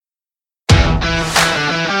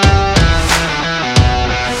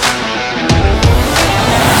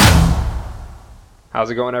How's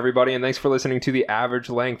it going, everybody? And thanks for listening to the Average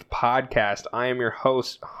Length Podcast. I am your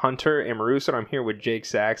host, Hunter Amaruso, and I'm here with Jake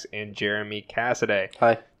Sachs and Jeremy Cassidy.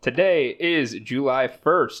 Hi. Today is July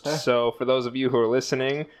 1st, so for those of you who are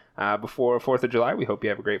listening before 4th of July, we hope you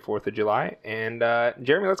have a great 4th of July. And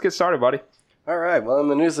Jeremy, let's get started, buddy. All right. Well, in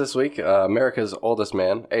the news this week, America's oldest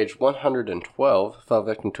man, aged 112, fell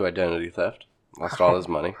victim to identity theft. Lost all his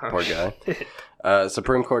money. Poor guy.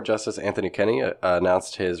 Supreme Court Justice Anthony Kennedy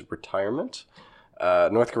announced his retirement.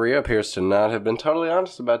 North Korea appears to not have been totally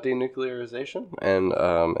honest about denuclearization, and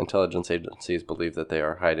intelligence agencies believe that they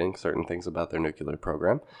are hiding certain things about their nuclear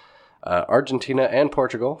program. Argentina and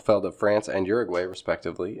Portugal fell to France and Uruguay,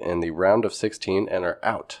 respectively, in the round of 16 and are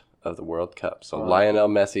out of the World Cup. So Lionel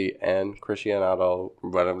Messi and Cristiano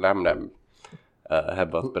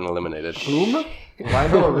have both been eliminated. Whom?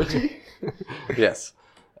 Lionel Richie? Yes.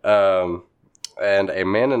 And a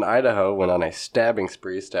man in Idaho went on a stabbing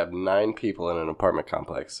spree, stabbed 9 people in an apartment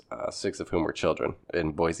complex, 6 of whom were children,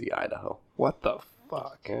 in Boise, Idaho. What the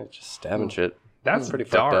fuck? Yeah, just stabbing shit. That's pretty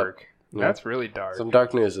dark. Yeah. That's really dark. Some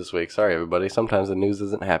dark news this week. Sorry, everybody. Sometimes the news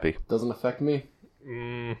isn't happy. Doesn't affect me.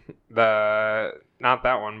 Not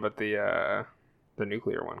that one, but the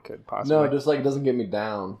nuclear one could possibly. No, just like it doesn't get me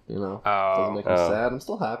down, you know. Doesn't make me sad. I'm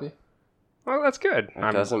still happy. Well, that's good.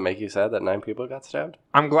 It doesn't make you sad that 9 people got stabbed?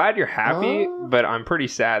 I'm glad you're happy, but I'm pretty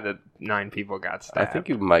sad that 9 people got stabbed. I think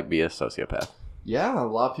you might be a sociopath. Yeah, a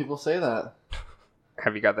lot of people say that.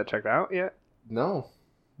 Have you got that checked out yet? No.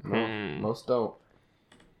 Most don't.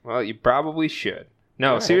 Well, you probably should.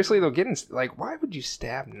 No, Right. seriously, though, why would you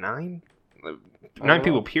stab 9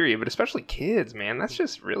 people, period, but especially kids, man? That's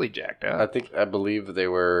just really jacked up. I believe they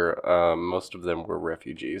were, most of them were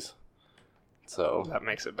refugees. So That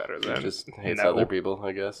makes it better then. just hates other people,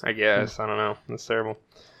 I guess. I guess. I don't know. That's terrible.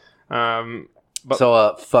 But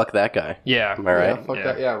So, fuck that guy. yeah. Am I right? Yeah, fuck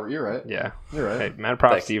that. Yeah, you're right. Yeah. You're right. Hey, mad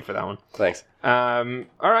props Thanks. to you for that one. Thanks. All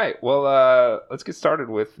right. Well, let's get started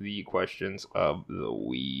with the questions of the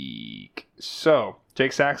week. So,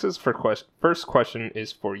 Jake Sachs's first question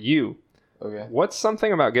is for you. Okay. What's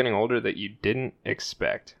something about getting older that you didn't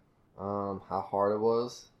expect? How hard it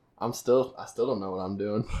was. I still don't know what I'm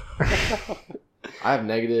doing. I have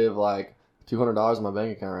negative like $200 in my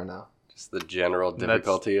bank account right now. Just the general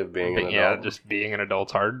difficulty of being an adult. Yeah, just being an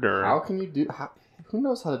adult's hard. Or How can you do? Who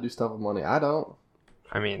knows how to do stuff with money? I don't.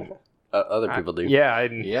 I mean, Other people do. yeah.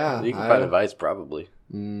 Yeah. You can find advice, probably.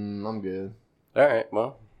 I'm good. All right,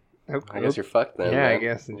 well, I guess you're fucked then. Yeah, I man.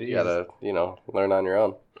 guess. You gotta, learn on your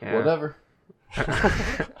own. Yeah. Whatever.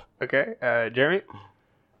 Okay, Jeremy?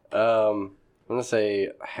 I'm gonna say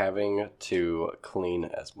having to clean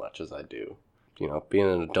as much as I do. Being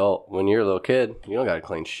an adult, when you're a little kid, you don't gotta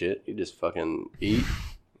clean shit. You just fucking eat.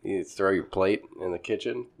 You throw your plate in the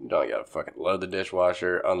kitchen. You don't gotta fucking load the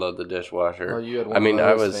dishwasher, unload the dishwasher. Oh, you had one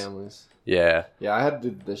of those families. Yeah. Yeah, I had to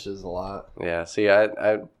do the dishes a lot. Yeah, see,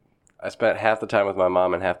 I spent half the time with my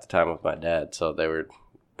mom and half the time with my dad, so they were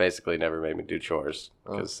basically never made me do chores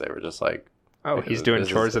because they were just like, Oh, he's doing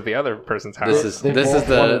chores at the other person's house. This is They both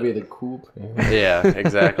wanted to be the cool parent. yeah,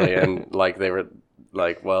 exactly, and like they were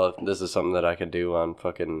like, well, this is something that I can do on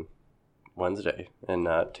fucking Wednesday and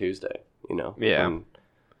not Tuesday, Yeah. And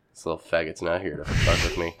this little faggot's not here to fuck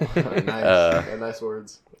with me. Nice. Nice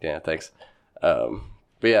words. Yeah, thanks. But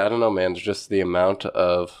yeah, I don't know, man. It's just the amount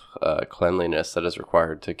of cleanliness that is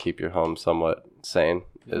required to keep your home somewhat sane.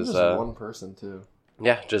 You're Is just one person too.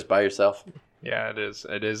 yeah, just by yourself. Yeah, it is.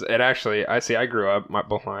 It is. It actually, I grew up,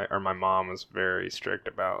 my mom was very strict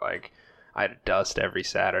about, like, I had to dust every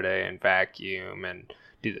Saturday and vacuum and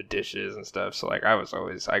do the dishes and stuff. So, like,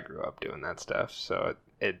 I grew up doing that stuff. So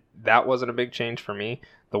that wasn't a big change for me.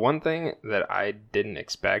 The one thing that I didn't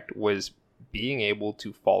expect was being able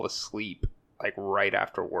to fall asleep, like, right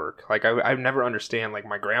after work. Like, I never understand, like,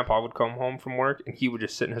 my grandpa would come home from work and he would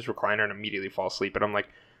just sit in his recliner and immediately fall asleep. And I'm like,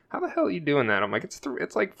 how the hell are you doing that? I'm like, it's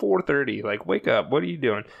like 4:30. Like, wake up. What are you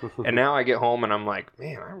doing? And now I get home and I'm like,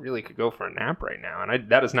 man, I really could go for a nap right now. And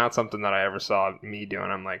that is not something that I ever saw me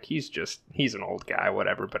doing. I'm like, he's an old guy,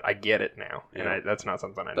 whatever. But I get it now. Yeah. And that's not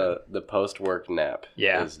something I know. The post-work nap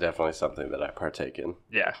Yeah. is definitely something that I partake in.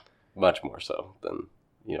 Yeah. Much more so than,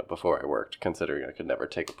 before I worked, considering I could never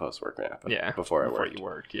take a post-work nap before you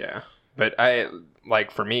worked, yeah. But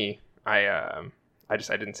for me, I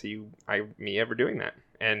didn't see me ever doing that.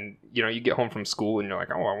 And, you get home from school and you're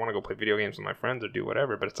like, oh, I want to go play video games with my friends or do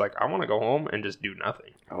whatever. But it's like, I want to go home and just do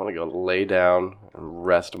nothing. I want to go lay down and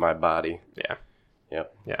rest my body. Yeah.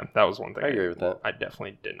 Yep. Yeah, that was one thing I agree with that. I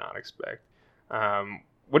definitely did not expect.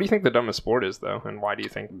 What do you think the dumbest sport is, though? And why do you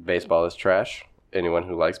think? Baseball is trash. Anyone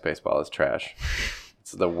who likes baseball is trash.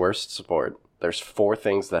 It's the worst sport. There's 4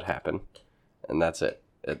 things that happen. and that's it.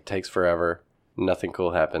 It takes forever. Nothing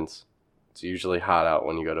cool happens. It's usually hot out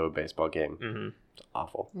when you go to a baseball game. Mm-hmm. It's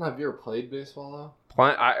awful. Have you ever played baseball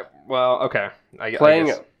though? Okay. I Playing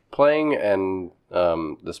guess. playing and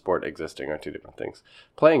the sport existing are two different things.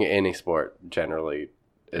 Playing any sport generally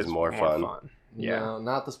is more fun. Yeah. No,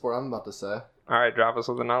 not the sport I'm about to say. All right, drop us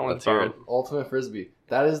with the knowledge Let's hear bomb. it. Ultimate Frisbee.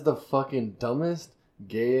 That is the fucking dumbest,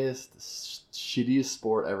 gayest, shittiest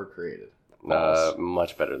sport ever created. False.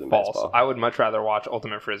 Much better than False. baseball. I would much rather watch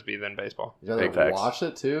Ultimate Frisbee than baseball. You rather Big facts. watch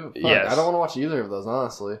it too? Fuck, Yes. I don't want to watch either of those,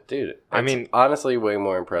 honestly. Dude, I it's mean- honestly way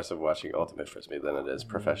more impressive watching Ultimate Frisbee than it is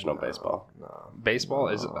professional baseball. No. Baseball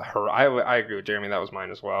is No. I agree with Jeremy. That was mine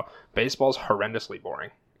as well. Baseball's horrendously boring.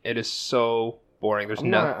 It is so boring. There's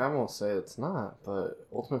I won't say it's not, but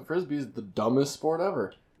Ultimate Frisbee is the dumbest sport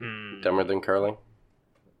ever. Dumber than curling?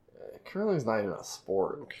 Curling's not even a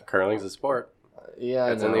sport. Curling's a sport.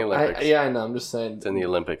 Yeah, It's I know. in the Olympics. I know. I'm just saying. It's in the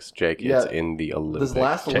Olympics, Jake. Yeah. It's in the Olympics. This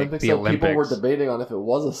last Jake, Olympics, the though, people were Olympics. debating on if it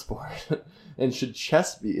was a sport. And should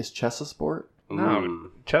chess be? Is chess a sport? No,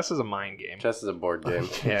 chess is a mind game. Chess is a board game.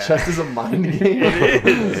 Yeah. Chess is a mind game. It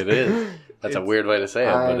is. It is. That's a It's- weird way to say it,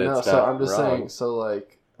 I but know. it's So not I'm just wrong. saying. So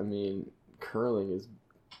like, I mean, curling is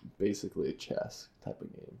basically a chess type of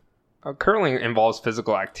game. Curling involves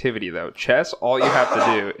physical activity, though. Chess, all you have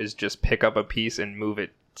to do is just pick up a piece and move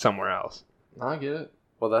it somewhere else. I get it.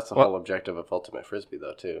 Well, that's the Well- whole objective of Ultimate Frisbee,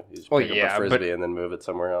 though, too. You just Well, pick up yeah, a but- Frisbee and then move it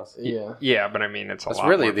somewhere else. Yeah. Yeah, but I mean, it's a That's lot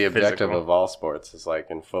really more the objective physical. of all sports. Is like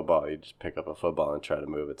in football, you just pick up a football and try to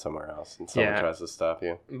move it somewhere else, and someone Yeah. tries to stop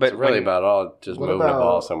you. But It's really when- about all just What moving a about-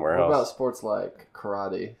 ball somewhere What about else. sports like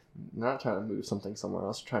karate? You're not trying to move something somewhere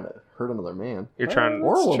else. You're trying to hurt another man. You're trying.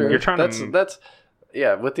 Or a woman. You're trying that's, to. That's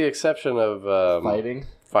yeah, with the exception of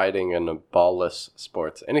Fighting. and ball-less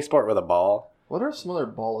sports. Any sport with a ball, What are some other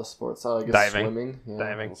ballless sports? Oh, I guess Diving. swimming. Yeah.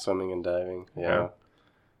 Diving. swimming and diving. Yeah. Yeah.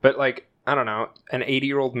 But like, I don't know, an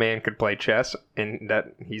 80-year-old man could play chess, and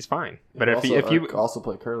that he's fine. But if also, you also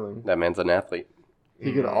play curling, That man's an athlete.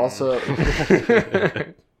 he could also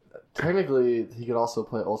technically he could also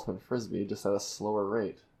play ultimate frisbee just at a slower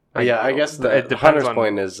rate. Yeah, I guess It the depends Hunter's on-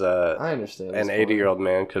 point is I understand. an this 80-year-old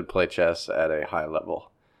man could play chess at a high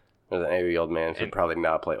level. Whereas an 80-year-old man could And- probably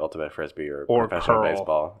not play ultimate frisbee or Or professional curl.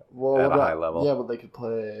 baseball. Well, at a what high about- level. Yeah, but they could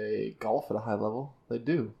play golf at a high level. They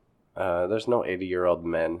do. There's no 80-year-old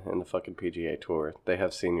men in the fucking PGA Tour. They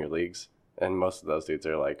have senior leagues, and most of those dudes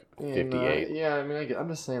are like 58. Yeah, I mean, I'm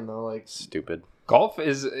just saying though, like Stupid. golf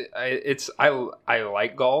is I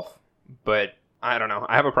like golf, but I don't know.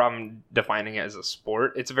 I have a problem defining it as a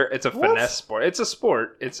sport. It's a What? finesse sport. It's a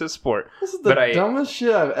sport. It's a sport. this is the But I- dumbest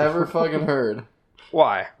shit I've ever fucking heard.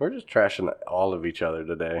 Why? We're just trashing all of each other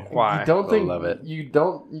today. Why? You don't I think love it. You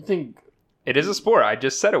think It is a sport. I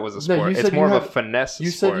just said it was a No, sport. you It's said more you of a have- finesse you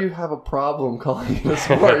sport. said you have a problem calling it a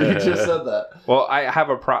sport. You just said that. Well, I have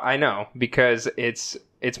I know, because it's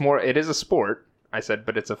more. It is a sport. I said,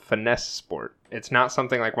 but it's a finesse sport. It's not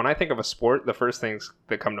something like, when I think of a sport, the first things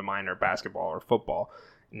that come to mind are basketball or football,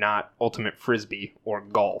 not ultimate frisbee or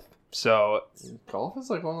golf. So Golf is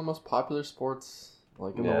like one of the most popular sports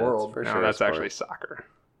like in Yeah, the it's world. for no, sure a that's sport. actually soccer.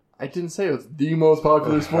 I didn't say it was the most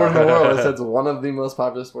popular sport in the world. I said it's one of the most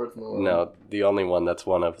popular sports in the world. No, the only one that's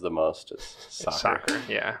one of the most is It's soccer.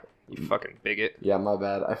 yeah. You fucking bigot. Yeah, my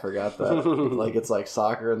bad. I forgot that. Like it's like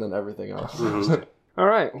soccer and then everything else. Mhm. All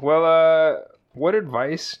right. Well, what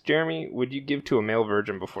advice, Jeremy, would you give to a male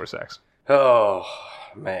virgin before sex? Oh,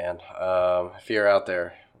 man. If you're out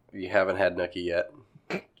there, you haven't had nookie yet,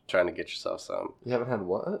 trying to get yourself some. You haven't had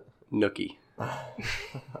what? Nookie.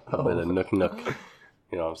 A bit of nook.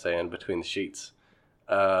 You know what I'm saying? Between the sheets.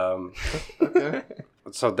 Okay.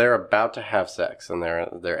 So they're about to have sex, and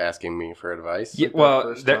they're asking me for advice. Yeah, their well,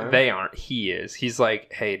 first time? they aren't. He is. He's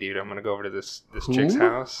like, hey, dude, I'm gonna go over to this Who? chick's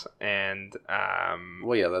house, and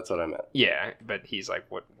Well, yeah, that's what I meant. yeah. But he's like,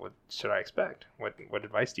 what should I expect? What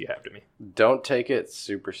advice do you have to me? Don't take it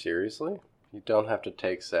super seriously. You don't have to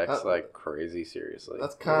take sex That- like crazy seriously.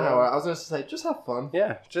 That's kind of how I was going to say. Just have fun.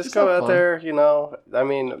 Yeah, just Just go have out fun. there, you know. I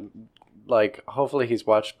mean, like, hopefully he's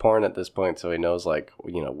watched porn at this point, so he knows, like,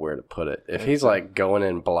 you know, where to put it. If he's, like, going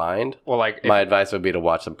in blind, Well, like, if, my advice would be to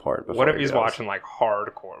watch some porn before what if he he's goes. watching like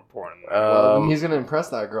hardcore porn? Well, Um, he's going to impress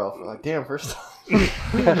that girl. Like, damn, first time.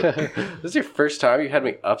 This is your first time you had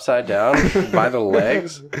me upside down by the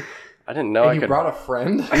legs? I didn't know And I you could... brought a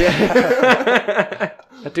friend? Yeah.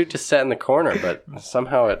 That dude just sat in the corner, but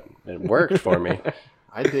somehow it worked for me.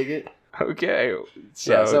 I dig it. Okay,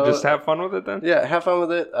 so, Yeah, so- just have fun with it then. Yeah, have fun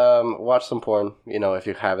with it. Watch some porn, you know, if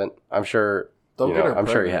you haven't. I'm sure... Don't you get know, her I'm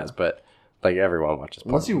sure he pregnant. has, but Like, everyone watches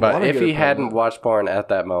porn. Unless you but wanna if get a he porn, hadn't though. watched porn at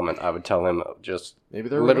that moment, I would tell him just Maybe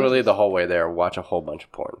they're literally religious. the whole way there, watch a whole bunch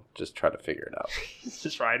of porn. Just try to figure it out. He's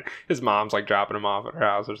just riding. His mom's like dropping him off at her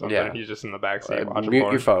house or something. Yeah. And he's just in the backseat watching Mute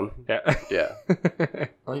porn. your phone. Yeah. Yeah.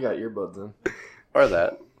 Oh, you got earbuds in. Or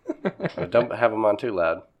that. But don't have them on too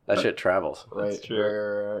loud. That shit travels. Right.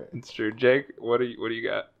 true. Right. It's true. Jake, what do you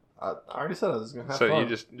got? I already said I was gonna have So fun.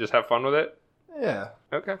 you just have fun with it? yeah.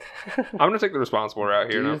 Okay. I'm gonna take the responsible route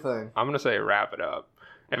here. Do your now. thing. I'm gonna say wrap it up.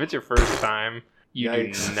 If it's your first time, you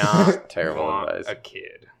Yikes. do not Terrible want advice. a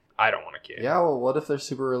kid. I don't want a kid. Yeah. Well, what if they're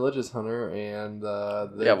super religious, Hunter, and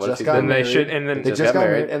they Yeah, what if just he's got Then married? they should, and then They Just just got got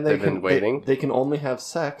married, married, and they they've been can waiting. They can only have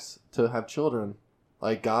sex to have children,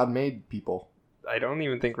 like God made people. I don't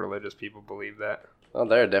even think religious people believe that. Well,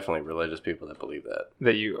 there are definitely religious people that believe that.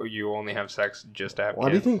 That you only have sex just to have Why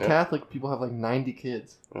do you kids. think Yeah. Catholic people have like 90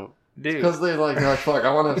 kids? Dude. Because they're like, fuck,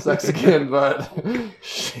 I want to have sex again, but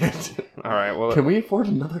shit. All right. Well, Can we afford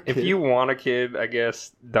another kid? if you want a kid, I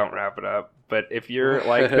guess don't wrap it up. But if you're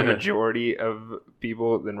like the majority of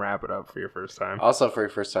people, then wrap it up for your first time. Also, for your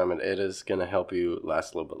first time, it is going to help you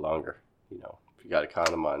last a little bit longer. You know, if you got a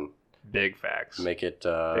condom on, Big facts. make it,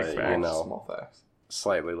 Big you facts. know, Small facts.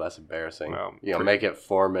 slightly less embarrassing. Well, You know, make it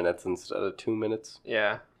 4 minutes instead of 2 minutes.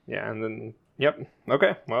 Yeah. Yeah. And then, yep.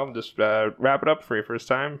 Okay. Well, just wrap it up for your first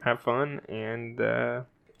time. Have fun and Yeah.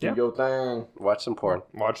 You go thing. Watch some porn.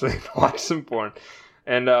 watch some porn.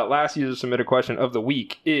 And last user submitted question of the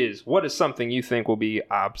week is: what is something you think will be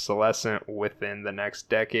obsolescent within the next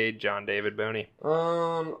decade? John David Boney.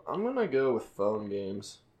 I'm gonna go with phone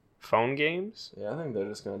games. Phone games? Yeah, I think they're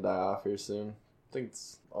just gonna die off here soon. I think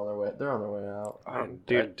it's on their way. They're on their way out. I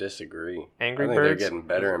Dude. disagree. Angry I think Birds? they're getting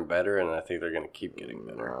better and better, and I think they're going to keep getting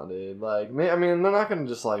better. No, dude. Like, I mean, they're not gonna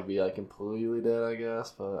just like be like completely dead, I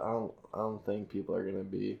guess. But I don't think people are gonna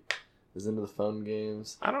be as into the phone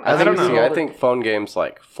games. I don't I know. think I think phone games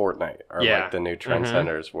like Fortnite are Yeah. like the new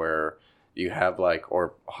trendsetters where you have like,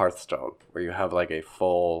 or Hearthstone, where you have like a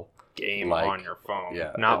full Game like, on your phone.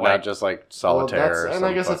 yeah, Not like just like solitaire. or and some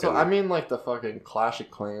I guess that's what, fucking- I mean, like the fucking Clash of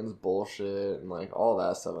Clans bullshit and like all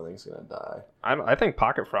that stuff. I think is gonna die. I think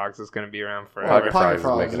Pocket Frogs is going to be around forever. Pocket Pocket Frogs is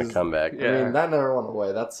Frogs making is- a comeback. Yeah. I mean, that never went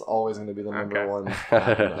away. That's always gonna be the number Okay.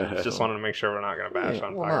 one. Just wanted to make sure we're not going to bash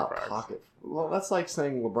on well, Pocket not Frogs. pocket. Well, that's like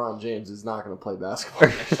saying LeBron James is not going to play basketball.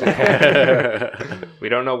 We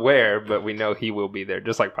don't know where, but we know he will be there,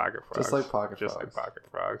 just like Pocket Frogs. Just like Pocket Just Frogs. like Pocket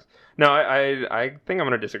Frogs. No, I think I'm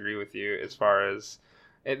going to disagree with you as far as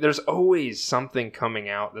there's always something coming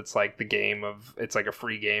out that's like the game of it's like a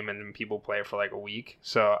free game and then people play it for like a week.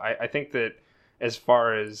 So I think that as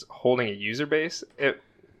far as holding a user base, it'll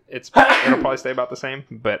probably stay about the same.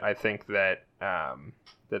 But I think that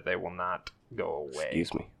that they will not go away.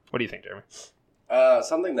 Excuse me. What do you think, Jeremy?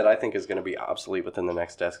 Something that I think is going to be obsolete within the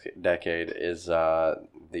next decade is the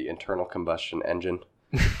internal combustion engine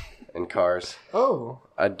in cars. Oh,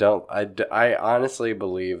 I honestly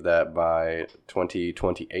believe that by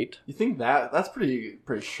 2028. you think that's pretty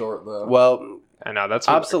short though? Well, I know that's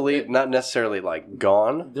obsolete, not necessarily like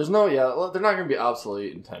gone. There's no well, they're not going to be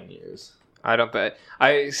obsolete in 10 years. I don't think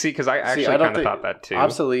I see because I actually I don't kind of think- thought that too.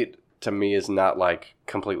 Obsolete to me is not like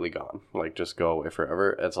completely gone, like just go away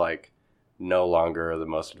forever. It's like no longer the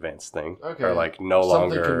most advanced thing, Okay. or like no Something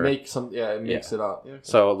longer. can make some. Yeah, it makes it up. Yeah, okay.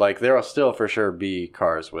 So like there will still for sure be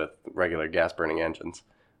cars with regular gas burning engines,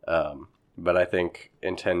 but I think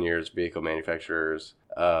in 10 years vehicle manufacturers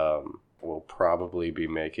will probably be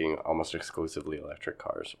making almost exclusively electric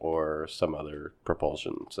cars or some other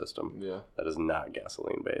propulsion system Yeah, that is not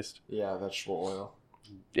gasoline based. yeah, vegetable oil.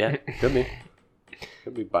 Yeah, could be.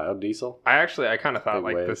 Could be biodiesel. I kind of thought Big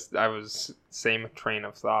like wave. this. I was same train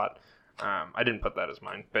of thought. I didn't put that as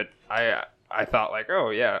mine, but I thought like,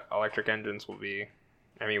 oh yeah, electric engines will be.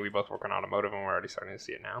 I mean, we both work on automotive, and we're already starting to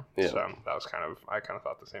see it now. Yeah. So that was I kind of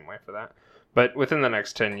thought the same way for that. But within the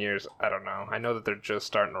next 10 years, I don't know. I know that they're just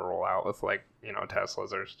starting to roll out with like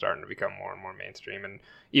Teslas are starting to become more and more mainstream, and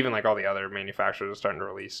even like all the other manufacturers are starting to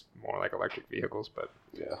release more like electric vehicles. But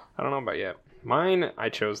Yeah. I don't know about yet. Mine, I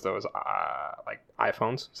chose those like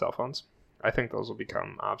iPhones, cell phones. I think those will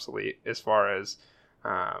become obsolete as far as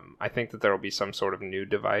I think that there will be some sort of new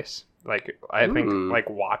device. Like I think like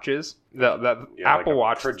watches. That Yeah, Apple like a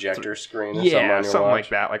Watch projector screen or yeah, something on your something watch. like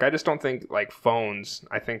that. Like I just don't think like phones.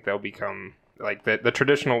 I think they'll become like the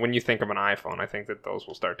traditional, when you think of an iPhone, I think that those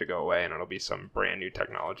will start to go away and it'll be some brand new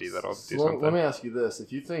technology that'll do something. Let me ask you this.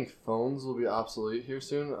 If you think phones will be obsolete here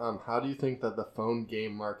soon, how do you think that the phone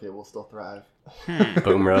game market will still thrive?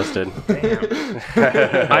 Boom roasted. Damn.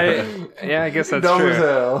 I guess that's Dumb true. as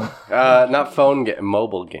hell. Not phone game,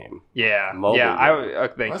 mobile game. Yeah. Mobile Yeah. game.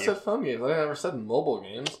 Thank I you. said phone games. I never said mobile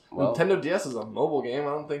games. Well- Nintendo DS is a mobile game.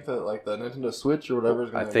 I don't think that like the Nintendo Switch or whatever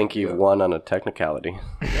is going I to... think you've won on a technicality.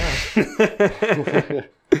 Yeah.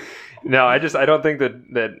 No, I don't think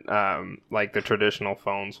that like the traditional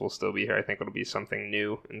phones will still be here. I think it'll be something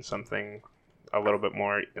new and something a little bit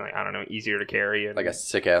more, like, I don't know, easier to carry. And, Like a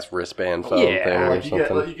sick ass wristband phone Yeah. thing or Like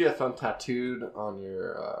something. you get a phone tattooed on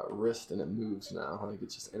your wrist and it moves now. Like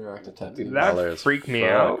it's just interactive tattoo. That Baller as freaked me fuck,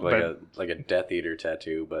 out, Like but- a Death Eater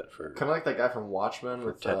tattoo, but for Kind of like that guy from Watchmen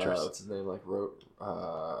with Tetris. what's his name, like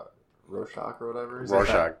Rorschach or whatever.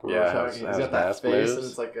 Rorschach. Yeah, Rorschach. has He's got that mask face moves. and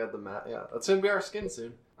it's like the mat. Yeah, that's gonna be our skin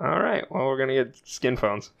soon. All right. Well, we're gonna get skin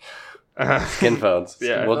phones. skin phones.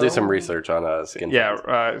 Yeah. We'll do some research on skin Yeah.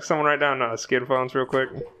 phones. Someone write down skin phones real quick.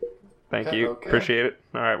 Thank Okay, you. okay. Appreciate it.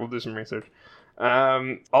 All right, we'll do some research.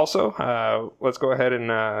 Also, let's go ahead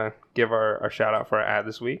and give our shout out for our ad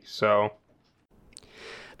this week. So,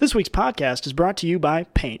 This week's podcast is brought to you by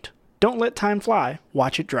Paint. Don't let time fly.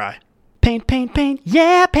 Watch it dry. Paint, paint, paint.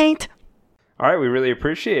 Yeah, paint. all right, we really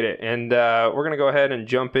appreciate it, and we're gonna go ahead and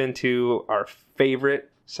jump into our favorite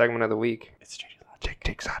segment of the week. It's JJ's hot take,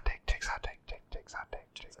 takes hot take, takes hot take, takes hot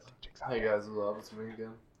take, takes hot take, takes hot Hey take. guys, what's up? It's me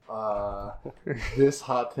again. This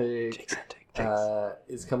hot take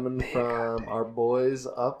is coming from our boys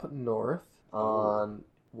up north on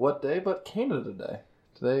what day? But Canada Day.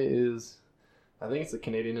 Today is, I think it's the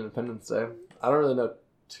Canadian Independence Day. I don't really know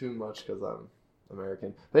too much because I'm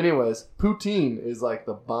American. But anyways, poutine is like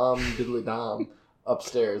the bomb diddly dom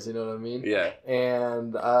upstairs. You know what I mean? Yeah.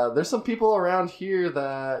 And there's some people around here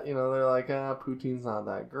that, you know, they're like, poutine's not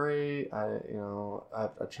that great. I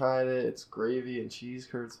tried it. It's gravy and cheese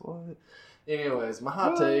curds. What? Anyways, my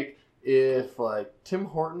hot take, if like Tim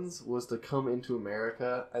Hortons was to come into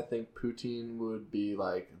America, I think poutine would be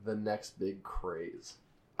like the next big craze.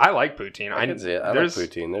 I like poutine. I can see it. I like there's-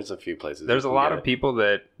 poutine. There's a few places. There's a you can lot get of it. people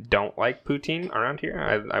that don't like poutine around here.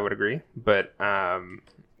 I would agree, but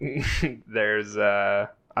there's I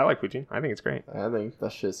like poutine. I think it's great. I think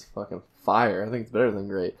that shit's fucking fire. I think it's better than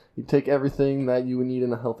great. You take everything that you would need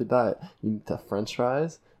in a healthy diet. You need French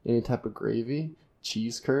fries, any type of gravy,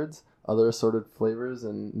 cheese curds, other assorted flavors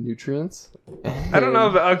and nutrients. I don't know.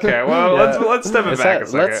 Okay, well, Yeah. let's step it Is back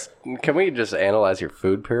that- a second. Can we just analyze your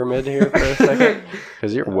food pyramid here for a second?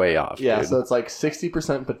 Because you're way off. Yeah, dude. so it's like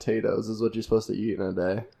 60% potatoes is what you're supposed to eat in a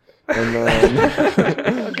day. And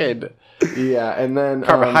then okay. yeah, and then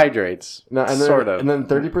Carbohydrates. no, and then, sort of. and then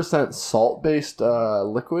 30% salt-based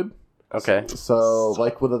liquid. Okay. So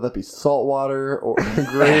like whether that be salt water or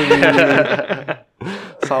gravy.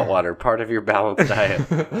 Salt water, part of your balanced diet.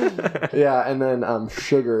 Yeah, and then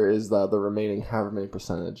sugar is the remaining however many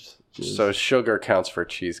percentage. So sugar counts for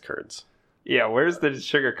cheese curds. Yeah, where's the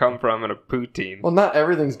sugar come from in a poutine? well, not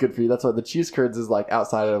everything's good for you. That's why the cheese curds is like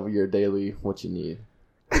outside of your daily what you need.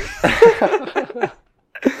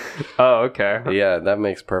 Oh, okay. Yeah, that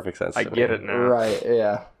makes perfect sense. I to get me. it now. Right?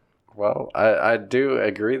 Yeah. Well, I do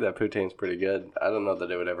agree that poutine's pretty good. I don't know that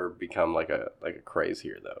it would ever become like a craze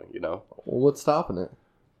here, though. You know, Well, what's stopping it?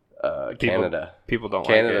 Canada. People don't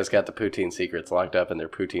Canada's like got the poutine secrets locked up in their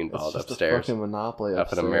poutine It's vault just upstairs, a fucking monopoly up in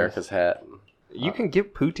upstairs. America's hat. it. You can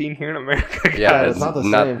get poutine here in America. Yeah, it's not the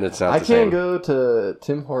same. It's not I the can't same. go to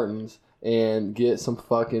Tim Hortons and get some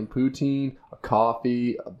fucking poutine, a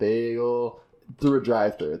coffee, a bagel through a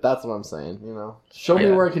drive-thru. That's what I'm saying. You know, show me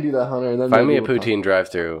Yeah. where I can do that, Hunter, and then Find me maybe a we'll talk. poutine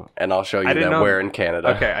drive-through, and I'll show you I didn't that know- we're in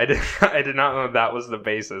Canada. Okay, I did not know that was the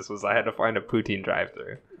basis. Was I had to find a poutine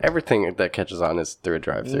drive-through. Everything that catches on is through a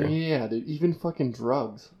drive-through. Yeah, dude. Even fucking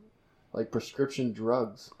drugs, like prescription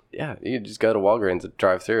drugs. Yeah, you just go to Walgreens and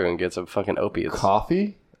drive through and get some fucking opiates.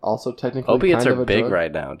 Coffee, also technically. Opiates kind of are a big drug.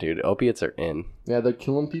 right now, dude. Opiates are in. Yeah, they're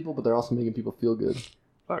killing people, but they're also making people feel good.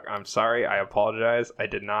 Look, I'm sorry. I apologize. I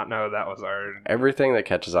did not know that was our. Everything that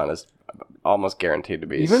catches on is almost guaranteed to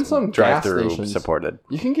be Even some gas drive-through stations. supported.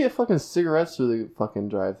 You can get fucking cigarettes through the fucking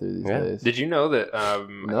drive-through these Yeah. days. Did you know that? I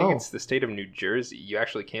No. think it's the state of New Jersey. You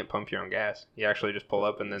actually can't pump your own gas. You actually just pull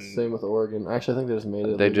up and then. Same with Oregon. Actually, I think they just made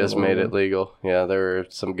it. They legal just in made it Oregon. legal. Yeah, there were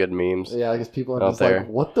some good memes. Yeah, I guess people are Out just there. like,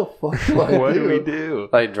 what the fuck do I What do? do we do?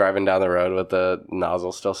 Like driving down the road with the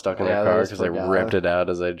nozzle still stuck in Yeah, their they car just because they forgot. ripped it out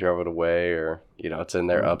as they drove it away, or it's in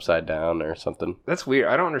there upside down or something. That's weird.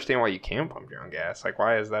 I don't understand why you can pump your own gas. Like,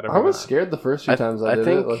 why is that? I was scared the first few I- times I I did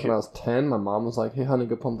think- it. Like when I was 10, my mom was like, hey, honey,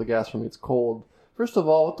 go pump the gas for me. It's cold. First of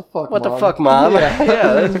all, what the fuck, What Mom? the fuck, Mom? Yeah.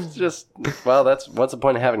 Yeah, that's just, well, that's, what's the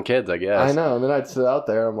point of having kids, I guess. I know, and then I'd sit out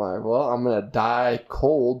there, I'm like, well, I'm going to die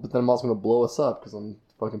cold, but then I'm also going to blow us up because I'm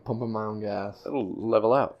fucking pumping my own gas. It'll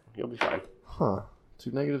level out. You'll be fine. Huh.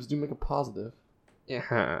 2 negatives do make a positive. Yeah.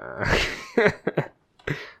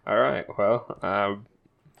 All right. Well,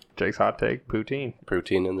 Jake's hot take: poutine.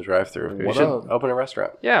 Poutine in the drive-thru. You What should up? open a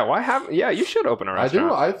restaurant. Yeah. Why have? Yeah, you should open a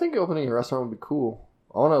restaurant. I think opening a restaurant would be cool.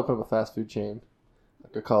 I want to open up a fast food chain. I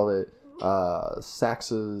could call it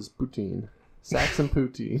Sax's Poutine. Sax and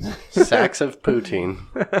Poutine. Sacks of poutine.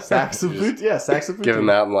 Sax of Poutine. Yeah, Sax of Poutine. Give them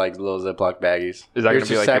out in like little Ziploc baggies. Is that Here's gonna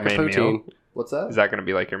be like sack your of main meal? What's that? Is that gonna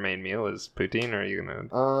be like your main meal? Is poutine, or are you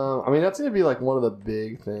gonna? I mean, that's gonna be like one of the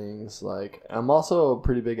big things. Like, I'm also a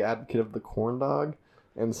pretty big advocate of the corn dog,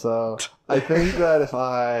 and so I think that if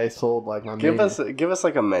I sold like my Give main... us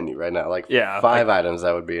like a menu right now, like Yeah, 5 items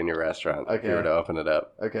that would be in your restaurant if you Okay. were to open it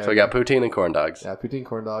up. Okay. So we got poutine and corn dogs. Yeah, poutine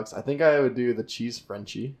corn dogs. I think I would do the cheese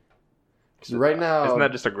Frenchie. Because right now Isn't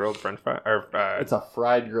that just a grilled French fry or it's a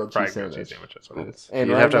fried grilled fried cheese grilled sandwich. cheese sandwich? That's what it is. And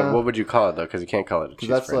You'd right have to. now- What would you call it though? Because you can't call it a cheese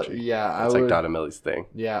That's Frenchie. like, yeah, That's I like would. Donna Millie's thing.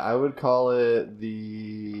 Yeah, I would call it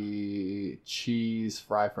the cheese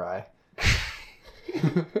fry. All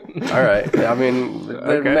right. I mean, there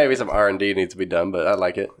Okay. maybe some R&D needs to be done, but I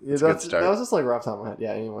like it. Yeah, It's a good that start. was just like right off the top of my head.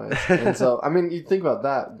 Yeah, anyways. And so, I mean, you think about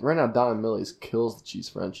that. Right now, Donna Millie's kills the cheese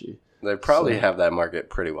Frenchie. They probably So- have that market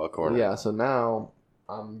pretty well cornered. Yeah, so now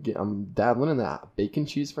I'm dabbling in that bacon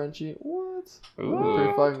cheese Frenchie. What? Ooh.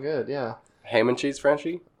 Pretty fucking good, yeah. Ham and cheese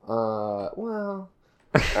Frenchie? Well,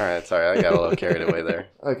 All right, sorry, I got a little carried away there.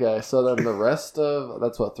 okay, so then the rest of,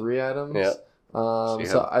 that's what, 3 items? Yeah. So, you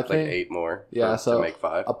so have I like think 8 more. yeah, to so make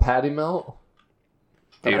 5. a patty melt.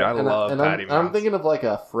 Dude, I And love patty I'm melts. thinking of like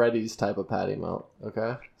a Freddy's type of patty melt.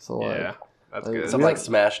 Okay, so like, Yeah, that's like, good. Something like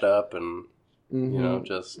smashed up and mhm, you know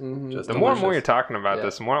just mhm. The more and more you're delicious. talking about Yeah.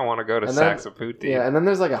 this, the more I want to go to And then- Sax of Poutine. Yeah, and then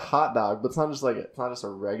there's like a hot dog, but it's not just a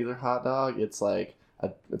regular hot dog. It's like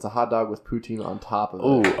it's a hot dog with poutine on top of it.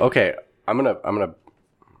 Ooh, okay. I'm gonna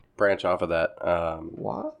branch off of that.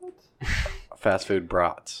 What? Fast food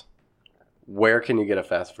brats. Where can you get a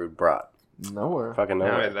fast food brat? Nowhere. Fucking No,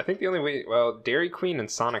 nowhere. I think the only way, well, Dairy Queen and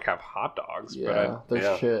Sonic have hot dogs, Yeah, they're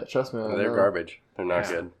yeah. shit. Trust me, I They're know. garbage. They're not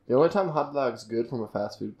Yeah. good. The only time hot dog's good from a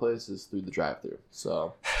fast food place is through the drive-thru.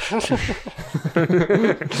 So.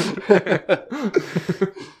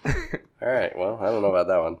 All right. Well, I don't know about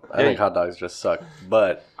that one. I Yeah, think hot dogs just suck.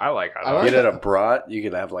 But I like hot I dogs. like- get it a brat. You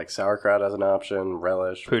could have like sauerkraut as an option,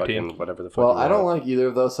 relish, Poutine. fucking whatever the fuck. Well, you I don't want. like either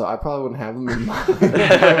of those, so I probably wouldn't have them in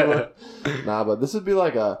mind. Nah, but this would be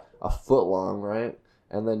like a foot long, right?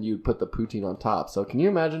 And then you'd put the poutine on top. So can you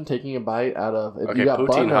imagine taking a bite out of... If Okay, you got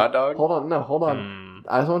poutine bun- hot dog? Hold on. Mm.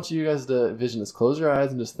 I just want you guys to envision this. Close your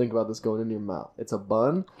eyes and just think about this going into your mouth. It's a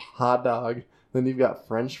bun, hot dog, then you've got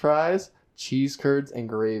french fries, cheese curds, and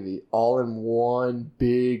gravy all in one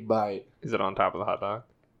big bite. Is it on top of the hot dog?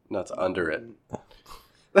 No, it's under it. Well,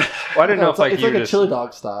 I didn't know it's if like it's you like a just... chili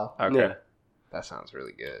dog style. Okay, Yeah. that sounds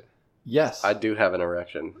really good. Yes. I do have an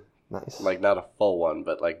erection. Nice. Like not a full one,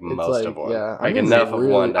 but like most like, of one. yeah, I'm like getting enough of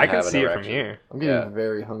really- one to I have can an see it from erection. here. I'm getting yeah.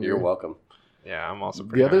 very hungry. You're welcome. Yeah, I'm also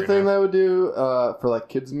pretty The other hungry thing now. that I would do for like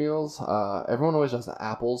kids meals, everyone always does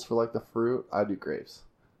apples for like the fruit. I do grapes.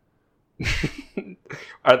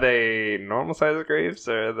 Are they normal size grapes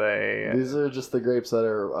or are they? These are just the grapes that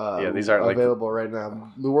are Yeah, these aren't like- available right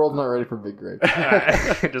now. The world's not ready for big grapes.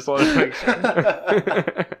 I just wanted to make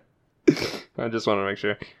sure. I just want to make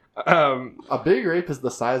sure. A big grape is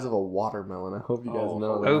the size of a watermelon. I hope you guys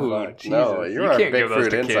know that. Oh, fuck. Jesus. No, you're you our can't big give those fruit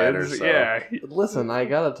to insider, kids. so- Yeah. Listen, I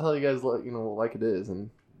gotta tell you guys, like it is, and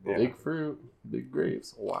Yeah. big fruit, big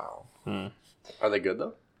grapes. Wow. Are they good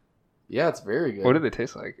though? Yeah, it's very good. What do they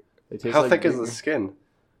taste like? They taste How like thick is big- the skin?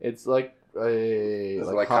 It's like a Is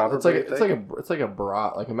it like hot- it's like comparably it's like a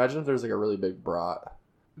brat. Like imagine if there's like a really big brat,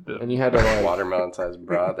 The- and you had to like Watermelon sized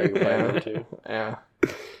bra that you Yeah. bite into. Yeah.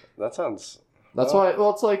 That sounds. That's Well- why. Well,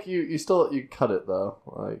 it's like you still cut it though.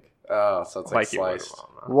 Like, Oh, so it's like you would. sliced.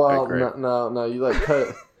 well, Big grape. no, you like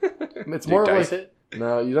cut it. It's Do you more dice like it?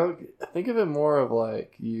 no, you don't. Think of it more of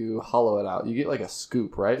like you hollow it out. You get like a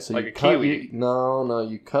scoop, right? So Like you a cut. kiwi. No,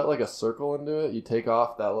 you cut like a circle into it. You take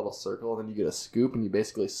off that little circle, and then you get a scoop, and you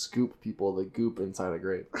basically scoop people the goop inside a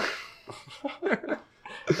grape.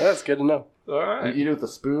 That's good to know. All You right. eat it with a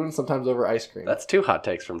spoon, sometimes over ice cream. That's 2 hot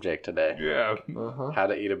takes from Jake today. Yeah. Uh-huh. How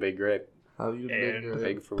to eat a big grape. How do you do And it?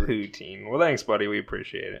 Big fruit. poutine. Well, thanks, buddy. We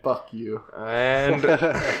appreciate it. Fuck you. And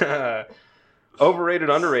overrated,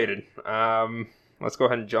 underrated. Let's go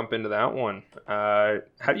ahead and jump into that one. How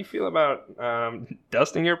do you feel about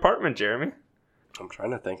dusting your apartment, Jeremy? I'm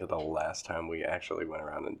trying to think of the last time we actually went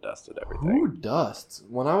around and dusted everything. Who dusts?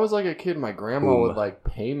 When I was like a kid, my grandma would like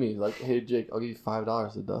pay me like, "Hey Jake, I'll give you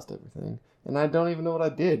 $5 to dust everything," and I don't even know what I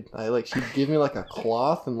did. She'd give me like a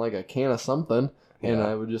cloth and like a can of something, and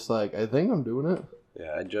I would just like, I think I'm doing it.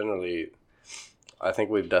 Yeah, I think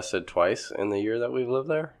we've dusted twice in the year that we've lived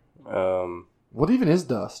there. What even is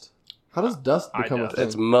dust? How does dust become a thing?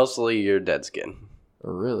 It's mostly your dead skin.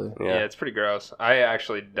 Oh, really? Yeah, it's pretty gross. I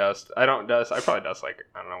actually dust. I don't dust. I probably dust like,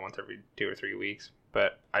 I don't know, once every 2 or 3 weeks.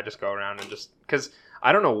 But I just go around and just, because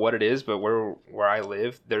I don't know what it is, but where I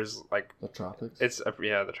live, there's like The tropics.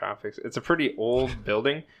 the tropics. It's a pretty old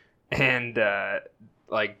building, and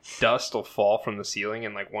like dust will fall from the ceiling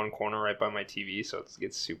in like one corner right by my TV, so it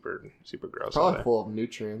gets super super gross. Probably full of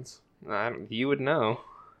nutrients. You would know.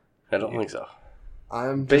 I don't think so.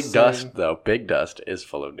 I'm Big just dust, saying, though. Big dust is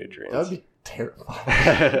full of nutrients. That would be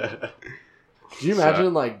terrifying. Could you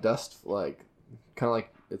imagine like dust, like kind of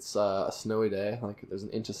like it's a snowy day, like there's an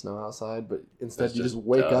inch of snow outside, but instead There's you just just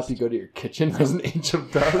wake dust. up, you go to your kitchen, there's an inch of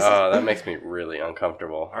dust. Oh, that makes me really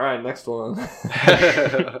uncomfortable. All right, next one.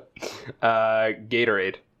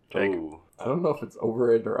 Gatorade. Jake. Ooh. I don't know if it's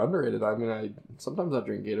overrated or underrated. I mean, sometimes I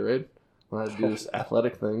drink Gatorade when I do just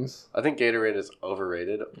athletic things. I think Gatorade is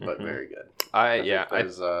overrated, but very good. I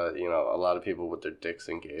There's a lot of people with their dicks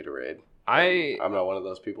in Gatorade. I'm not one of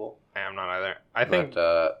those people. not either. I think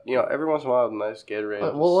But, every once in a while, a nice Gatorade.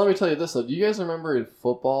 Well, let me tell you this though. Do you guys remember in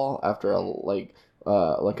football after like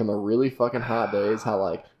in the really fucking hot days, how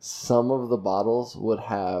like some of the bottles would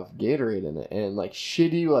have Gatorade in it and like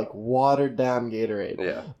shitty like watered down Gatorade,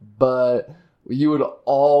 Yeah. but you would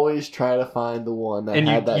always try to find the one that and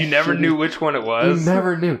had that. you never shitty- knew which one it You was.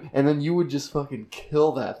 never knew, and then you would just fucking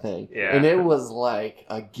kill that thing. Yeah. And it was like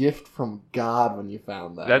a gift from God when you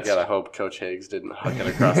found that. I That's- gotta hope Coach Higgs didn't huck it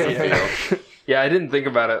across the field. Yeah, I didn't think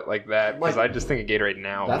about it like that because Like- I just think of Gatorade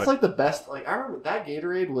now. That's but- like the best. Like I remember that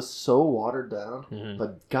Gatorade was so watered down, Mhm.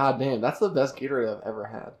 but goddamn, that's the best Gatorade I've ever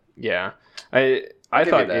had. Yeah, I'll I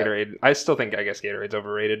give thought you that. Gatorade. I still think I guess Gatorade's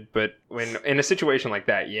overrated, but when in a situation like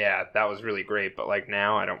that, yeah, that was really great. But like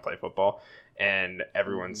now, I don't play football, and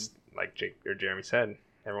everyone's like Jake or Jeremy said,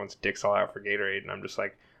 everyone's dicks all out for Gatorade, and I'm just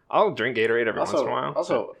like, I'll drink Gatorade every once in a while.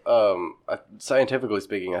 Scientifically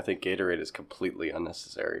speaking, I think Gatorade is completely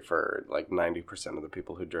unnecessary for like 90% of the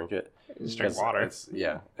people who drink it. Just drink water. It's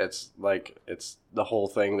the whole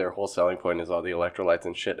thing. Their whole selling point is all the electrolytes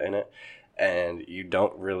and shit in it, and you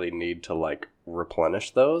don't really need to like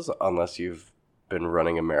replenish those unless you've been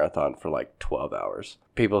running a marathon for like 12 hours.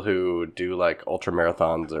 People who do like ultra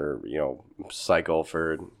marathons or cycle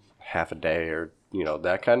for half a day or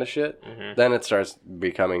that kind of shit, then it starts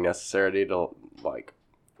becoming necessary to like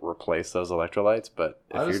replace those electrolytes. But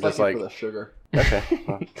if I you're just just like like it for the sugar. okay,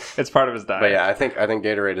 well, It's part of his diet. but yeah, I think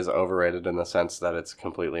Gatorade is overrated in the sense that it's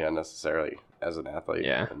completely unnecessary as an athlete,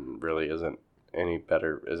 Yeah. and really isn't any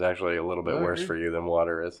better. Is actually a little bit I worse agree. for you than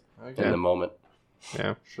water is Okay. in the moment.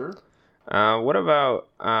 Yeah. Sure. What about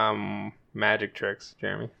magic tricks,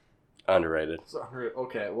 Jeremy? Underrated. Sorry.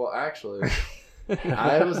 Okay. Well, actually,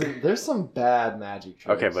 there's some bad magic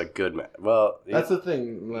tricks. Okay, but good. Well, that's the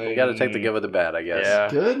thing. Like, you got to take the good with the bad, I guess. Yeah.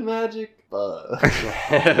 good magic, but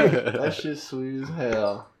that shit's sweet as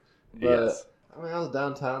hell. But Yes. I mean, I was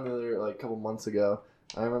downtown the other like a couple months ago.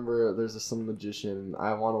 I remember there's some magician.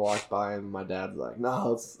 I want to walk by, and my dad's like, "No,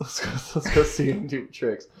 let's go see him do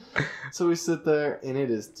tricks." So we sit there, and it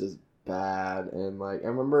is just bad. And like I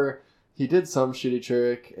remember he did some shitty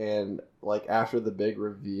trick, and like after the big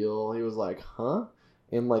reveal, he was like, "Huh?"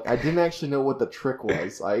 And like I didn't actually know what the trick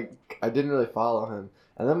was. I didn't really follow him.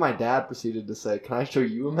 And then my dad proceeded to say, "Can I show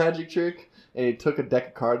you a magic trick?" And he took a deck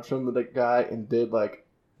of cards from the guy and did like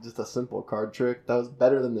just a simple card trick that was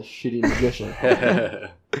better than the shitty magician.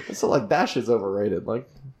 So like that shit's overrated. Like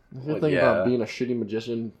if you're Well, thinking yeah. about being a shitty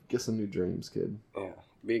magician, get some new dreams, kid. Yeah.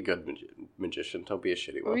 Be a good magician. Don't be a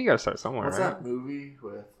shitty Well, one. you gotta start somewhere, What's right? that movie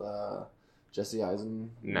with Jesse Eisenberg?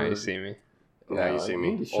 Now you see me. Now you Yeah, see I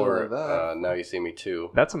me. need to show Or like that. Now You See Me Too.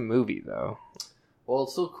 That's a movie, though. Well,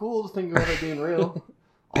 it's so cool to think about it being real.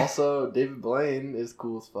 Also, David Blaine is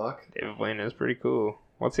cool as fuck. David Blaine is pretty cool.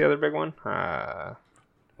 What's the other big one?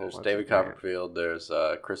 There's What's David his name? Copperfield. There's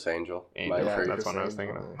Chris Angel. Angel. Mind Yeah, Freak. That's Chris what I was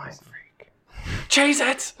Angel, thinking of. yeah. Mind Freak. Chase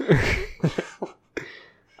it!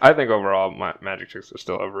 I think overall, magic tricks are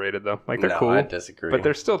still overrated, though. Like, they're No, cool. I disagree. But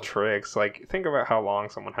they're still tricks. Like, think about how long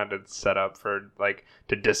someone had to set up for, like,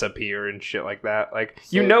 to disappear and shit like that. Like,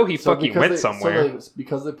 he fucking because went they- somewhere.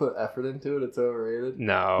 because they put effort into it, it's overrated.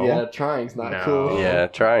 No. Yeah, trying's not No. cool. Yeah,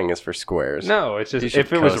 trying is for squares. No, it's You just, should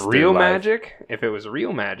if it was coast through real life. magic,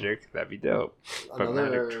 that'd be dope. But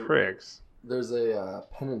Another magic tricks. There's a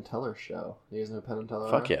Penn and Teller show. You guys know Penn and Teller?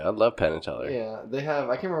 Fuck yeah, I love Penn and Teller. Yeah, they have.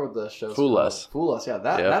 I can't remember what the show's Fool called. Us. Fool Us. Yeah,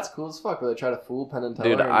 that's cool as fuck. Where they try to fool Penn and Teller.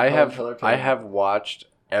 Dude, and I Penn and Teller I have watched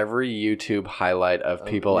every YouTube highlight of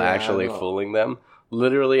people yeah, actually I know. fooling them.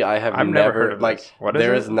 Literally, I've never heard of like this. What is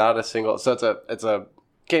there it? is not a single. So it's a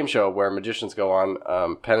game show where magicians go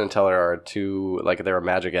on. Penn and Teller are two, like, they're a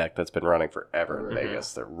magic act that's been running forever in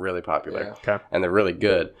Vegas. They're really popular Okay. and they're really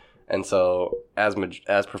good. And so as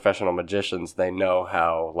professional magicians, they know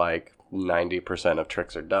how like 90% of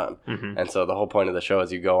tricks are done. Mm-hmm. And so the whole point of the show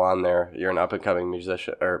is you go on there, you're an up and coming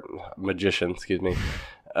magician, excuse me,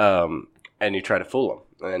 and you try to fool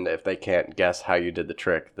them. And if they can't guess how you did the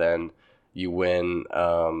trick, then you win.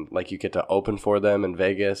 Like, you get to open for them in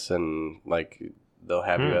Vegas, and like they'll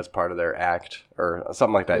have you as part of their act or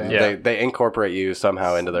something like that. Yeah. They incorporate you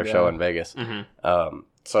somehow into their show in Vegas. Mm-hmm.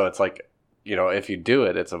 So it's like, you know, if you do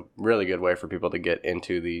it, it's a really good way for people to get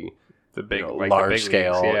into the big, you know, like, the large big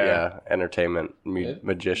scale, leagues, entertainment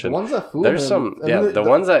magician. The ones that fool There's him, some, and yeah, then the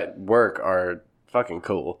ones that work are fucking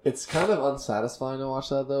cool. It's kind of unsatisfying to watch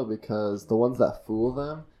that though, because the ones that fool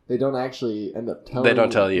them, they don't actually end up telling. They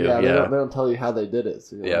don't tell you, They yeah. don't tell you how they did it.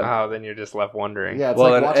 So you're Yeah. like, Oh, then you're just left wondering. yeah. It's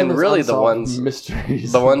Well, like watching and those really the unsolved ones-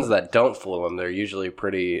 mysteries. The ones that don't fool them, they're usually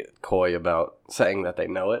pretty coy about saying that they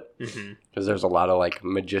know it, Mm-hmm. because there's a lot of like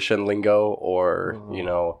magician lingo, or Oh. you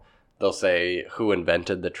know, they'll say who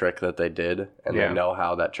invented the trick that they did, and Yeah. they know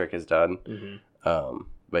how that trick is done. Mm-hmm.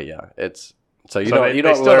 But yeah, it's so you So don't they- you they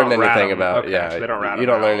don't still learn don't rat anything 'em. about Okay, yeah so they don't rat you 'em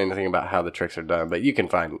don't learn out. anything about how the tricks are done, but you can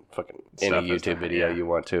find fucking any Stuff is YouTube done, video yeah. you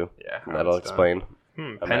want to. Yeah. how That'll it's done. explain.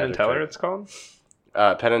 Penn and magic Teller, trick. it's called.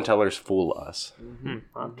 Penn and Teller's Fool Us.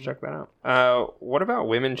 I'll have to check that out. What about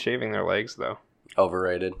women shaving their legs though?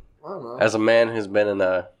 Overrated. I don't know. As a man who's been in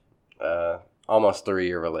a almost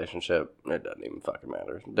 3-year relationship, it doesn't even fucking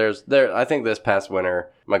matter. I think this past winter,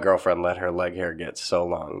 my girlfriend let her leg hair get so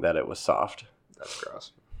long that it was soft. That's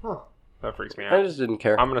gross. Huh. That freaks me I out. just didn't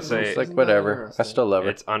care. I'm gonna say It's like Isn't that whatever. I interesting? still love her.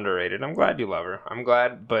 it's underrated. I'm glad you love her. I'm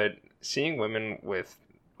glad, but seeing women with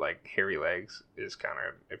like hairy legs is kind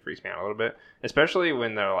of, it freaks me out a little bit, especially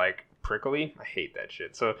when they're like prickly. I hate that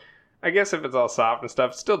shit. So I guess if it's all soft and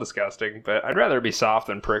stuff, it's still disgusting. But I'd rather it be soft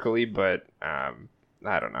than prickly. But I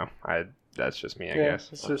don't know. That's just me, I guess.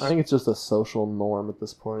 It's just- I think it's just a social norm at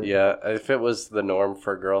this point. yeah, if it was the norm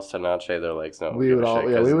for girls to not shave their legs, no one We give would a all-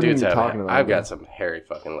 shit, yeah, 'cause we wouldn't dudes even be have- talking about I've it. got some hairy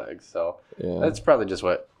fucking legs, so Yeah. that's probably just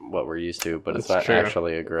what we're used to, but it's That's not true.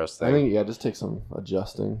 actually a gross thing. I think it just takes some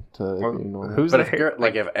adjusting to Well, be normal. who's but the if hair?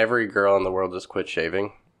 if every girl in the world just quit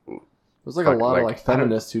shaving, There's like fuck, a lot of like, like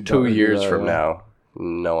feminists who 2 don't do years that, from yeah. now,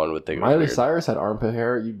 no one would think it was Miley weird. Cyrus had armpit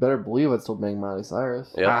hair. You better believe I'd still bang Miley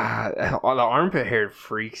Cyrus. Yeah, the armpit hair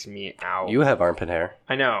freaks me out. you have armpit hair.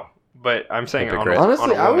 I know, but I'm saying on Hypocrite. a, Honestly,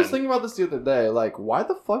 on a I was woman. thinking about this the other day. Like, why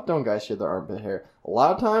the fuck don't guys shave their armpit hair? A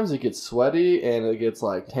lot of times it gets sweaty and it gets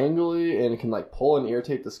like tangly and it can like pull and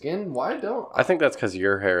irritate the skin. Why don't? I think that's because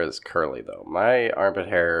your hair is curly, though. My armpit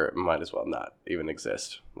hair might as well not even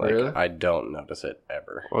exist. Like, Really? I don't notice it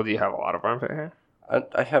ever. Well, do you have a lot of armpit hair?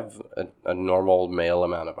 I have a normal male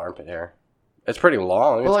amount of armpit hair. It's pretty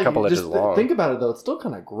long. It's But, like, a couple inches just long. think about it though. It's still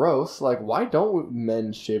kind of gross. Like, why don't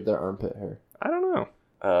men shave their armpit hair? I don't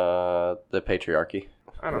know. The patriarchy.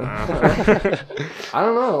 I don't know. I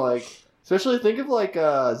don't know. Like, especially think of like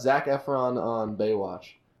Zac Efron on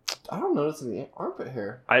Baywatch. I don't notice any armpit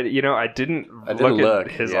hair. I didn't I didn't look look.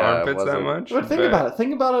 at his Yeah, it armpits that wasn't- much. But think about it.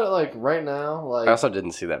 Think about it like right now. Like, I also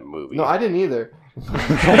didn't see that movie. no, I didn't either.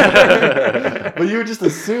 But you would just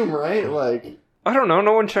assume, right? Like, I don't know.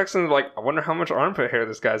 No one checks in. Like, I wonder how much armpit hair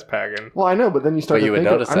this guy's packing. well, I know, but then you start. But you to would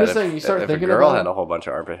think notice I'm that just saying, you start if thinking a girl about had it. a whole bunch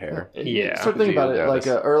of armpit hair. Yeah. Start thinking You about it, like,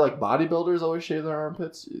 notice. or like bodybuilders always shave their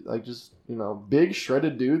armpits. Like, just big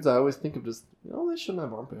shredded dudes. I always think of just, they shouldn't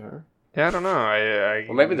have armpit hair. Yeah, I don't know. I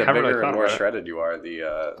Well, maybe the haven't bigger really and thought more about it. shredded you are,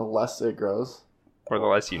 The less it grows. or the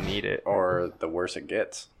less you need it. or the worse it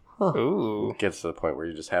gets. Ooh, It gets to the point where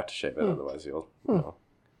you just have to shave it, otherwise you'll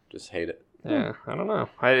just hate it. yeah. I don't know.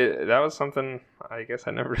 That was something I guess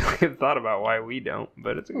I never really thought about why we don't,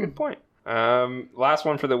 but it's a good point. Last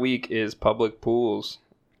one for the week is public pools.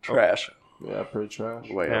 Trash. Yeah, pretty trash.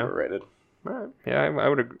 Way Yeah. overrated. All right. Yeah, I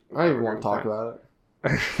would agree. I don't even want to talk about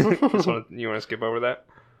it. You want to skip over that?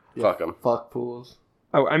 Yeah, Fuck 'em. Fuck pools.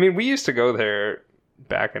 Oh, I mean, we used to go there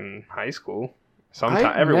back in high school. Sometime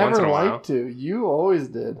I every never once in a while. liked to. You always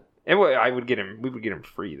did. We would get him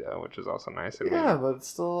free though, which is also nice. And Yeah, but it's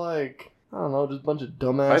still like, I don't know, just a bunch of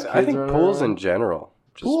dumbass I kids think running pools around. in general.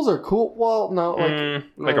 Just, Pools are cool. Well, no,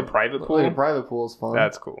 like a private pool. Like a private pool is fun.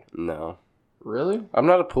 That's cool. No. Really? I'm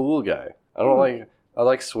not a pool guy. I don't like I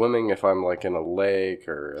like swimming if I'm like in a lake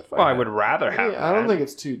or if Well, I would rather have I don't that. think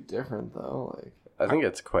it's too different though. Like I think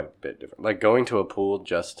it's quite a bit different. Like going to a pool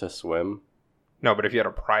just to swim. No, but if you had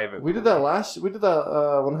a private we did that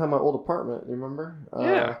when I had my old apartment. You remember?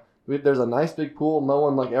 Yeah. There's a nice big pool. No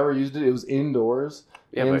one like ever used it. It was indoors.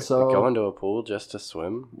 Yeah, And but so- going to a pool just to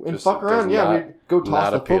swim And just fuck around. does Yeah, not- we go toss not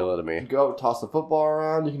the appeal to me. Go toss the football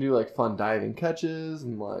around. You can do like fun diving catches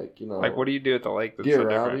and like Like, what do you do at the lake that's Get so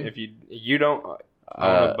different? rowdy. If you don't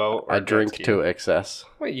own a boat or I jet drink ski. to excess.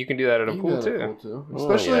 Wait, you can do that at a You can pool do that too. at a pool, too. Oh,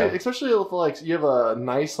 Especially if like you have a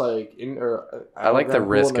nice like I like the underground pool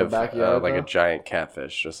risk in the of backyard, like a though. giant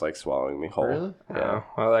catfish just like swallowing me whole. Really? Yeah.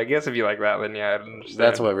 Oh, well, I guess if you like that, then yeah, I'd understand.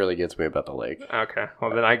 That's what really gets me about the lake. Okay,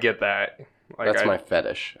 well then I get that. Like, That's my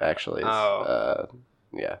fetish, actually. Oh.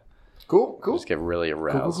 Yeah. Cool. I just get really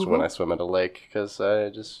aroused cool. when I swim at a lake because I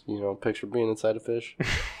just, picture being inside a fish.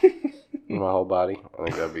 My whole body. I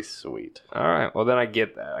think that'd be sweet. All right, well then I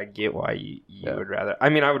get that. I get why you Yeah. would rather. I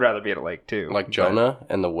mean, I would rather be at a lake too. Like but- Jonah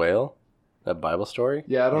and the whale, that Bible story.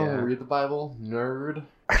 Yeah, I don't Yeah. read the Bible, nerd.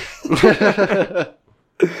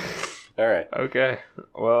 All right. Okay.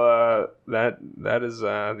 Well, that is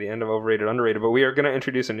the end of overrated underrated. But we are going to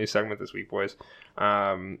introduce a new segment this week, boys.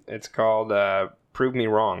 It's called "Prove Me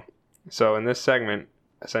Wrong." So in this segment,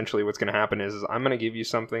 essentially, what's going to happen is I'm going to give you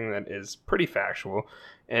something that is pretty factual,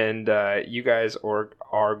 and you guys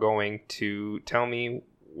are going to tell me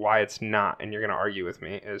why it's not, and you're going to argue with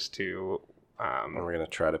me as to. And we're going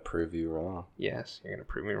to try to prove you wrong. Yes, you're going to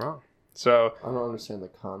prove me wrong. So, I don't understand the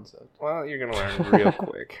concept. well, you're going to learn real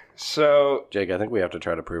quick. So, Jake, I think we have to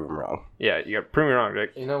try to prove him wrong. yeah, you got to prove me wrong,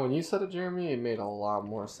 Jake. You know, when you said it, Jeremy, it made a lot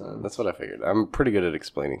more sense. That's what I figured. I'm pretty good at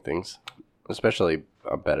explaining things, especially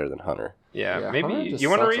better than Hunter. Yeah, Yeah, maybe Hunter just you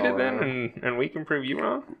want to sucks read it all then, around. and we can prove you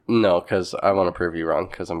wrong. No, because I want to prove you wrong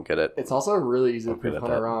because I'm good at. It's also really easy to I'm good prove at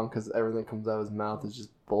Hunter that. wrong because everything that comes out of his mouth is just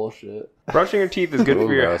bullshit. Brushing your teeth is good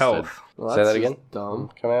for your Roasted. health. Well, Say that's that just again? Dumb.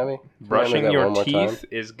 Come at me. Brushing that your one more time. teeth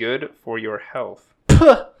is good for your health.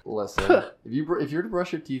 Listen, if you were to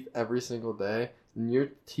brush your teeth every single day, then your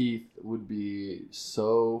teeth would be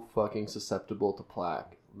so fucking susceptible to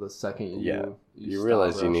plaque. The second Yeah, you You stop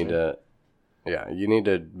realize you need brushing. to. Yeah, you need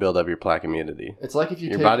to build up your plaque immunity. It's like if you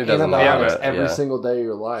Your take body doesn't know antibiotics that, every yeah. single day of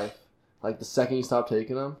your life. Like the second you stop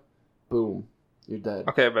taking them, boom, you're dead.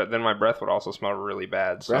 Okay, but then my breath would also smell really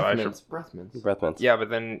bad. So Breath I mints, breath mints. Breath mints. Yeah, but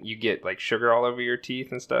then you get like sugar all over your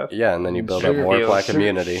teeth and stuff. Yeah, and then you build up Sugar- more Sugar- plaque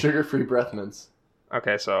immunity. Sugar-free breath mints.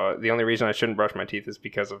 Okay, so the only reason I shouldn't brush my teeth is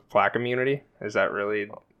because of plaque immunity. Is that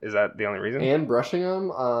the only reason? And brushing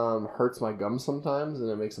them hurts my gums sometimes, and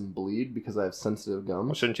it makes them bleed because I have sensitive Well,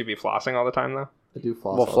 gums. shouldn't you be flossing all the time though? I do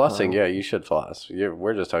floss. Well, all the flossing, time. yeah, you should floss.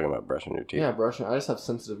 We're just talking about brushing your teeth. Yeah, brushing. I just have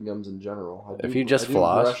sensitive gums in general. If you just I do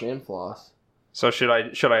floss- brush and floss. So should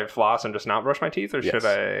I floss and just not brush my teeth, or Yes. should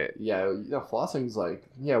I? Yeah, flossing's like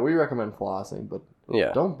we recommend flossing, but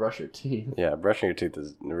Yeah. don't brush your teeth. Yeah, brushing your teeth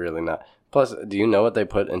is really not. Plus, do you know what they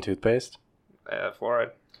put in toothpaste?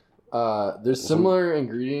 Fluoride. There's similar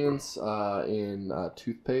ingredients in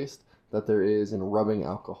toothpaste that there is in rubbing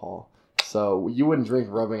alcohol. So you wouldn't drink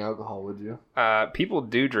rubbing alcohol, would you? People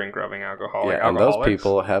do drink rubbing alcohol. like Yeah, and those alcoholics.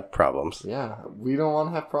 people have problems. Yeah, we don't want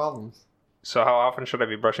to have problems. So how often should I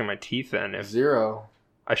be brushing my teeth then? If 0.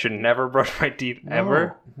 I should never brush my teeth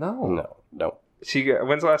ever. No. No, no. So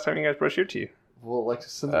when's the last time you guys brushed your teeth? Well, like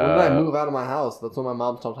since when did I move out of my house? That's when my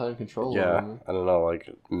mom stopped having control Yeah, over me. I don't know, like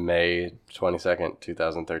May 22nd,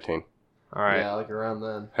 2013. All right. Yeah, like around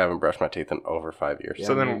then. Haven't brushed my teeth in over 5 years.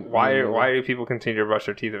 So Yeah, then me why neither. do people continue to brush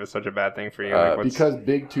their teeth if it's such a bad thing for you? Because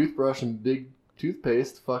big toothbrush and big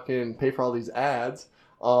toothpaste fucking pay for all these ads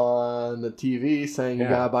on the TV saying you Yeah.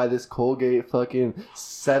 gotta buy this Colgate fucking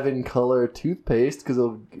 7-color toothpaste because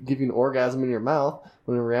it'll give you an orgasm in your mouth.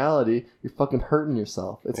 When in reality, you're fucking hurting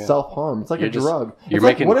yourself. It's Yeah. self-harm. It's like You're a just- drug. you're It's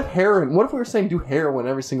like, making- what if what if we were saying do heroin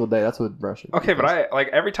every single day? That's what brushing. Okay, but I like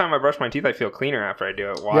every time I brush my teeth, I feel cleaner after I do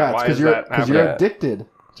it. Why? Yeah, it's why because is you're that happening? you're Yeah. addicted,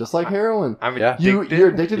 just like heroin. I'm Yeah. addicted. You're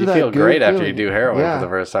addicted to You that feel good great after you feeling. do heroin Yeah. for the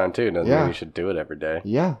first time, too. Doesn't Yeah. mean you should do it every day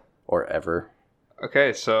Yeah, or ever.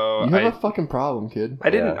 Okay, so you have a fucking problem, kid. I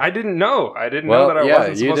didn't know. I didn't Well, know that I yeah,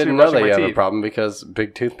 wasn't you supposed to didn't be know brushing that my you have a teeth. problem because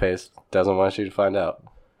big toothpaste doesn't want you to find out.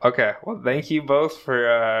 Okay, well, thank you both for.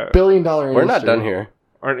 $1 billion industry. We're not done here.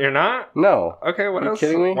 Or you're not? No. Okay, what Are you else?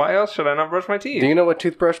 kidding me? Why else should I not brush my teeth? Do you know what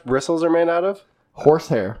toothbrush bristles are made out of?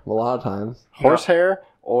 Horsehair, a lot of times. Horsehair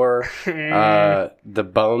or the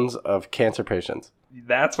bones of cancer patients.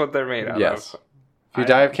 That's what they're made out Yes. of. If you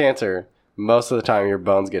die of cancer, most of the time your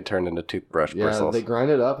bones get turned into toothbrush Yeah, bristles. they grind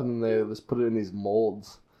it up and then they just put it in these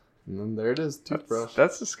molds. And then there it is, toothbrush.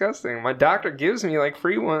 That's disgusting. My doctor gives me like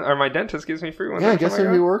free one, or my dentist gives me free ones. Yeah, guess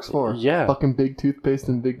who he works for? Yeah. Fucking big toothpaste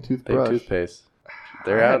and big toothbrush. Big toothpaste.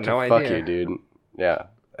 They're I out had to no fuck idea. you, dude. Yeah.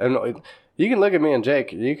 And you can look at me and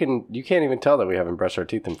Jake. You can't even tell that we haven't brushed our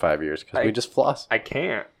teeth in 5 years because we just floss. I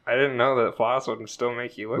can't. I didn't know that floss would still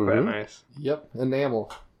make you look that nice. Yep,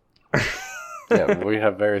 enamel. Yeah, we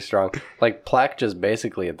have very strong. Like plaque, just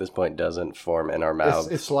basically at this point doesn't form in our mouths.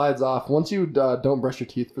 It slides off. Once you don't brush your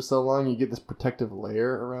teeth for so long, you get this protective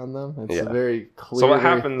layer around them. It's very clear. So what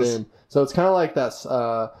very happens? Thin. So it's kind of like that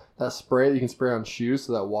spray that you can spray on shoes,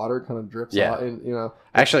 so that water kind of drips out. And,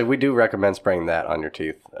 Actually, we do recommend spraying that on your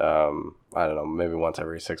teeth. I don't know, maybe once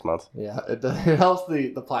every 6 months. Yeah, it helps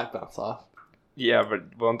the plaque bounce off. Yeah,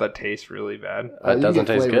 but won't that taste really bad? It doesn't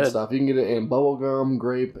taste good. Stuff. You can get it in bubblegum,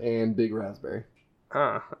 grape, and big raspberry.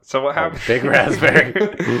 Huh. So what happens? Big raspberry.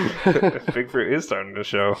 Big fruit is starting to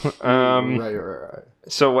show. Right.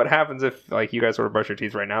 So what happens if like you guys were to brush your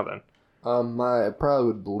teeth right now then? I probably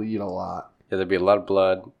would bleed a lot. Yeah, there'd be a lot of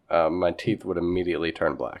blood. My teeth would immediately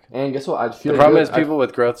turn black. And guess what? I'd feel The problem is people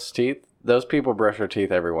with growth teeth, those people brush their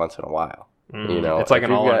teeth every once in a while. It's like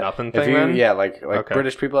an all or nothing thing then? Yeah, like Okay.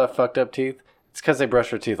 British people have fucked up teeth. It's because they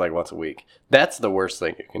brush their teeth like once a week. That's the worst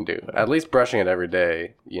thing you can do. At least brushing it every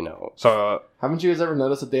day, So Haven't you guys ever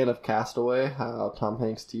noticed at the end of Castaway how Tom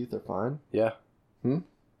Hanks' teeth are fine? Yeah.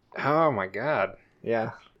 oh my god.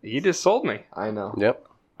 Yeah, You just sold me. I know. Yep.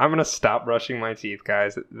 I'm gonna stop brushing my teeth,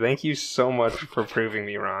 guys. Thank you so much for proving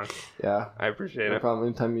me wrong. Yeah, I appreciate no it. problem.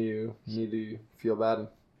 Anytime you need to feel bad,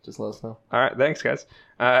 just let us know. All right, thanks, guys.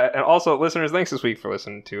 And also, listeners, thanks this week for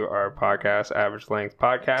listening to our podcast, Average Length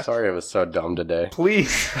Podcast. Sorry it was so dumb today.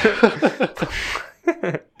 Please.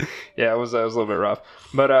 Yeah, it was a little bit rough.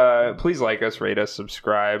 But please like us, rate us,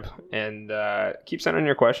 subscribe, and keep sending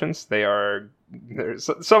your questions.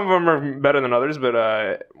 Some of them are better than others,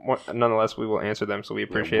 but nonetheless, we will answer them, so we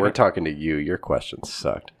appreciate We're it. talking to you. Your questions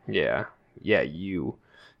sucked. Yeah, you.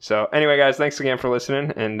 So anyway, guys, thanks again for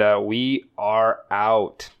listening, and we are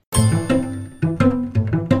out.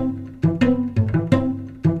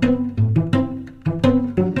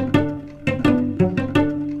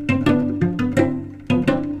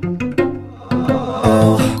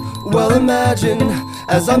 Well, imagine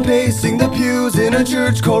as I'm pacing the pews in a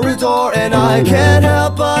church corridor, and I can't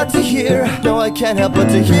help but to hear, no, I can't help but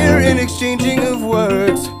to hear an exchanging of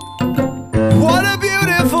words. What a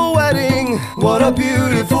beautiful wedding, what a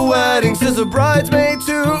beautiful wedding, says a bridesmaid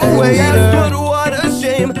to a waiter. Yes, but what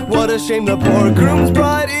a shame, the poor groom's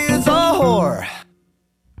bride is a whore.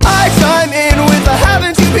 I chime in with a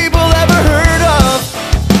haven't you been